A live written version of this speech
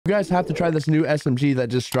You guys have to try this new SMG that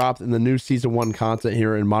just dropped in the new season 1 content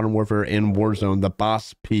here in Modern Warfare and Warzone, the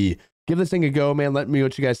BAS-P. Give this thing a go, man. Let me know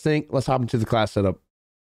what you guys think. Let's hop into the class setup.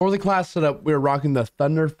 For the class setup, we're rocking the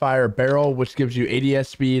Thunderfire barrel, which gives you ADS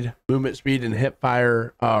speed, movement speed, and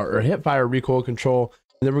hipfire recoil control.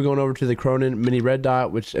 And then we're going over to the Cronin mini red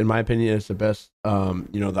dot, which in my opinion is the best,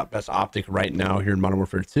 the best optic right now here in Modern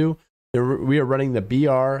Warfare 2. We are running the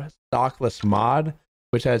BR stockless mod,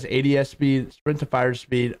 which has ADS speed, sprint to fire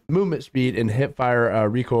speed, movement speed, and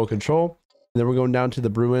hipfire recoil control. And then we're going down to the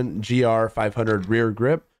Bruin GR 500 rear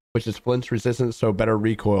grip, which is flinch resistant, so better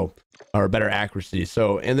recoil or better accuracy.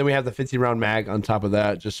 So, and then we have the 50 round mag on top of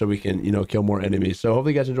that, just so we can, kill more enemies. So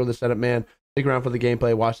hopefully you guys enjoy the setup, man. Stick around for the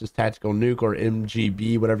gameplay. Watch this tactical nuke or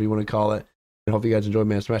MGB, whatever you want to call it. And hopefully you guys enjoy,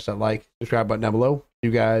 man. Smash that like, subscribe button down below. See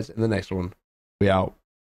you guys in the next one. We out.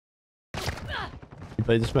 You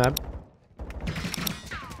play this map?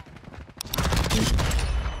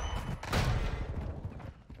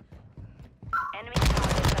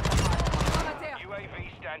 UAV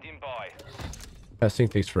standing by. That thing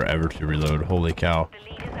takes forever to reload. Holy cow. The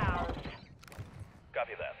lead is ours.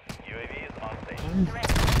 Copy that. UAV is on station.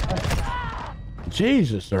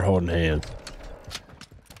 Jesus, they're holding hands.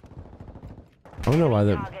 I don't know why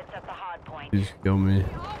that just kill me.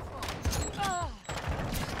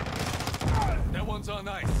 That one's on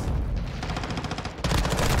ice.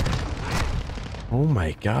 Oh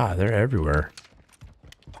my god, they're everywhere.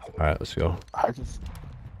 All right, let's go. UAV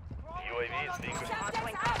is being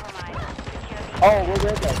Oh, where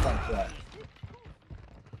did that come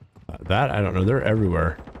from? That I don't know. They're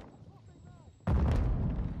everywhere.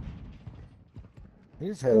 He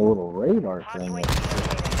just had a little radar thing.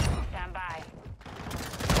 Stand by.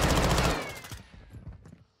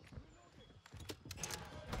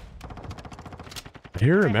 I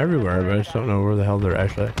hear them everywhere, but I just don't know where the hell they're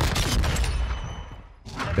actually.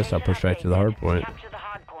 Guess I'll push back to the hard point. Capture the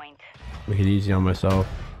hard point. Make it easy on myself.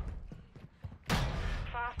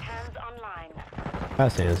 Fast hands online.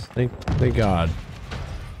 Fast hands. Thank God.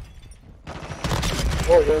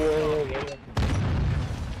 Whoa.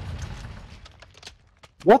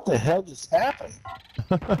 What the hell just happened?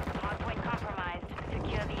 Hard point compromised.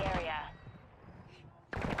 Secure the area.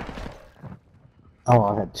 Oh,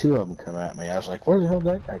 I had two of them come at me. I was like, where the hell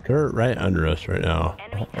did that guy come? They're right under us right now.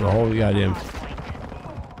 Enemy The whole goddamn hard point.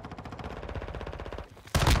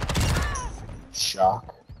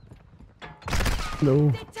 Shock.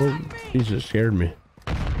 no. Oh, Jesus scared me.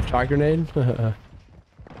 Shock grenade. Hard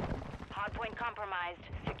point compromised.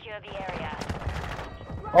 Secure the area.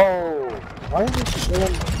 Oh, why is it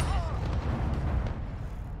showing?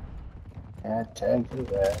 Yeah, tag for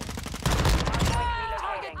that.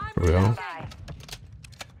 Hard point relocating. There we go. Stand by.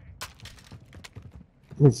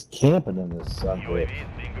 He's camping in this sun. UAV is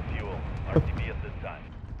being fuel. RTB at this time.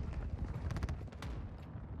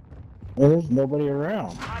 Well, there's nobody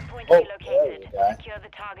around. Hard point Oh, relocated. there you go. Secure the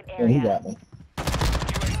target Yeah, area. he got me.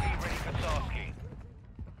 UAV ready for tasking.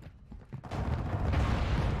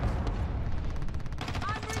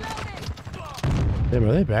 Damn,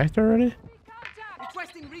 are they back there already?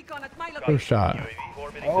 Requesting recon at my First location. shot. UAV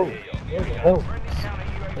orbiting Oh, the there we AO. go. Friendly counter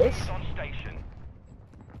UAV is on station.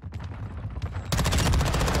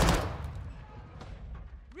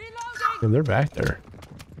 Reloading. And they're back there.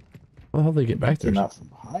 How the hell did they get back They're there? not from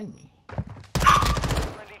behind me.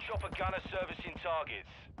 Friendly chopper gunner servicing targets.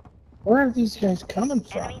 Where are these guys coming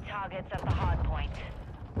from? Enemy targets at the hard point.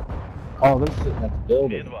 Oh, they're sitting at the Be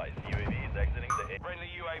building. advised, UAV is exiting the friendly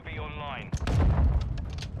UAV online.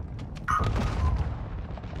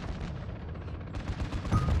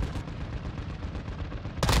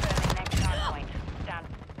 Confirming next hard point. Stand.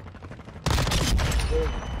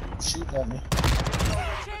 Shooting at me.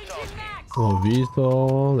 Changing max. Little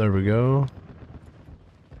VTOL. There we go.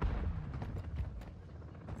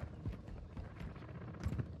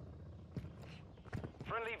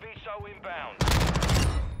 Friendly VSO inbound.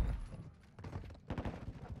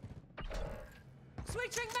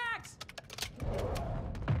 Switching max.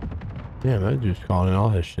 Damn, that dude's calling in all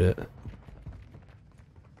his shit.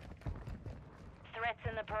 Threats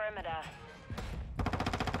in the perimeter.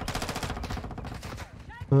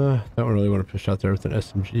 Don't really want to push out there with an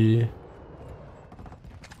SMG.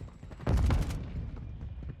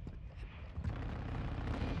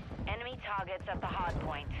 Enemy targets at the hard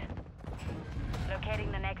point.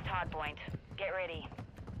 Locating the next hard point. Get ready.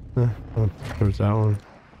 There's that one.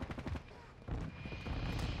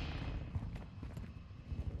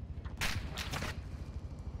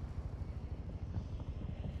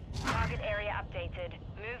 Target area updated.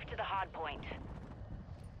 Move to the hard point.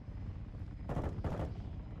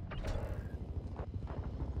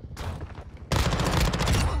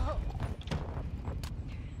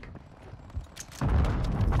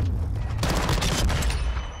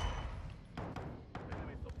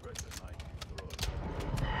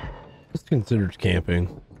 considered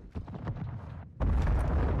camping.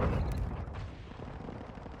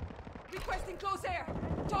 Requesting close air.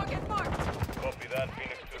 Target marked. Copy that.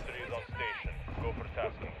 Phoenix 2-3 is on station. Go for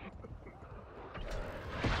tasking.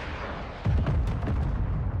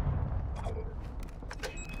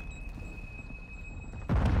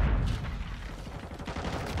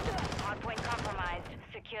 Hardpoint compromised.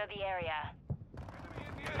 Secure the area.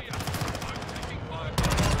 UAV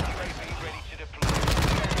ready to deploy.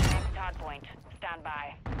 Next hardpoint. Stand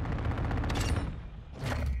by.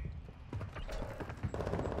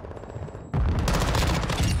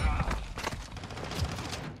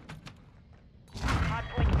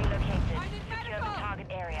 Hardpoint relocated. I need Secure the medical. target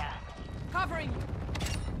area. Covering.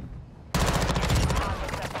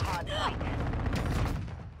 Targets at the hardpoint.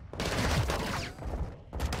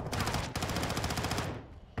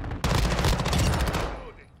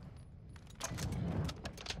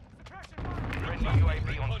 Friendly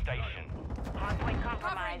UAV on station. Hardpoint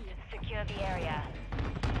compromised. Secure the area.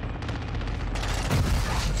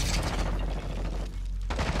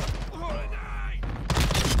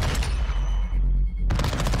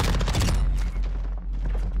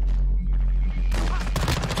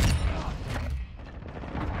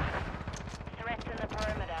 Threats in the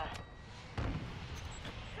perimeter.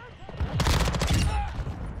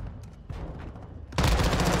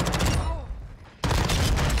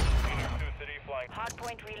 Phoenix 2-3 flying.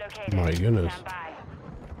 Hardpoint relocated. My goodness. Stand by.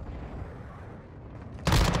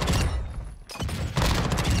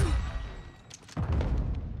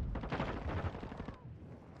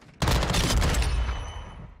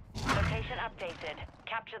 Location updated.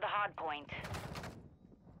 Capture the hardpoint.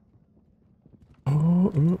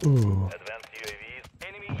 Advanced UAVs.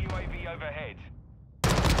 Enemy UAV overhead.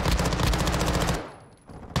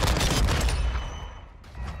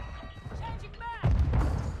 Changing mag.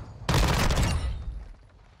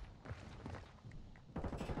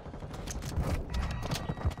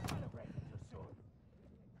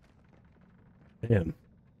 Man.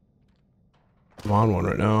 I'm on one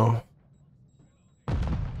right now.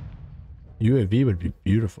 UAV would be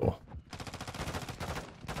beautiful.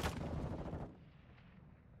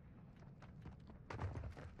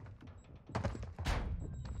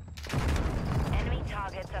 Enemy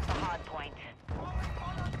targets at the hardpoint.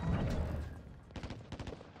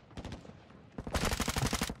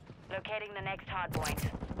 Locating the next hardpoint.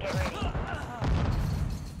 Get ready.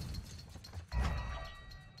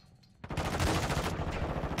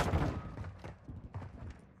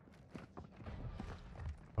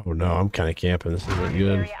 Oh no, I'm kind of camping. This isn't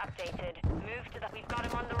good. Area updated. Move to the. We've got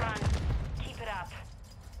him on the run. Keep it up.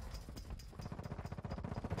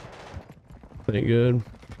 Ain't good.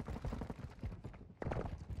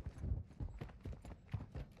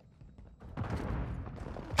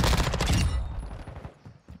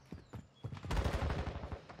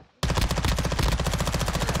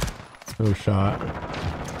 No shot.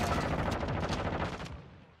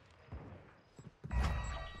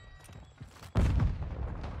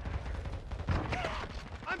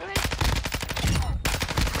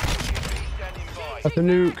 Standing by. That's a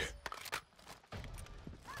nuke.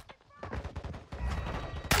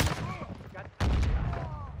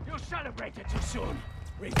 You celebrated too soon.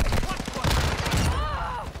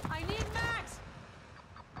 I need max.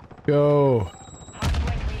 Go.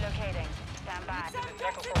 Hardpoint relocating. Stand by.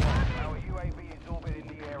 Our UAV is orbiting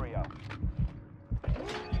the area.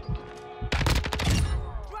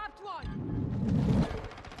 Dropped one.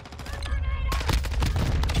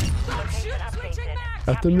 Location Shoot, switching updated. max.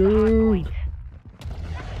 At the Capture nuke. hardpoint.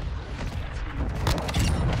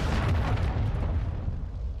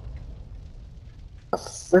 The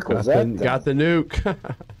frick was that? Got the nuke.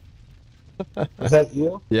 Is that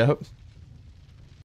you? Yep.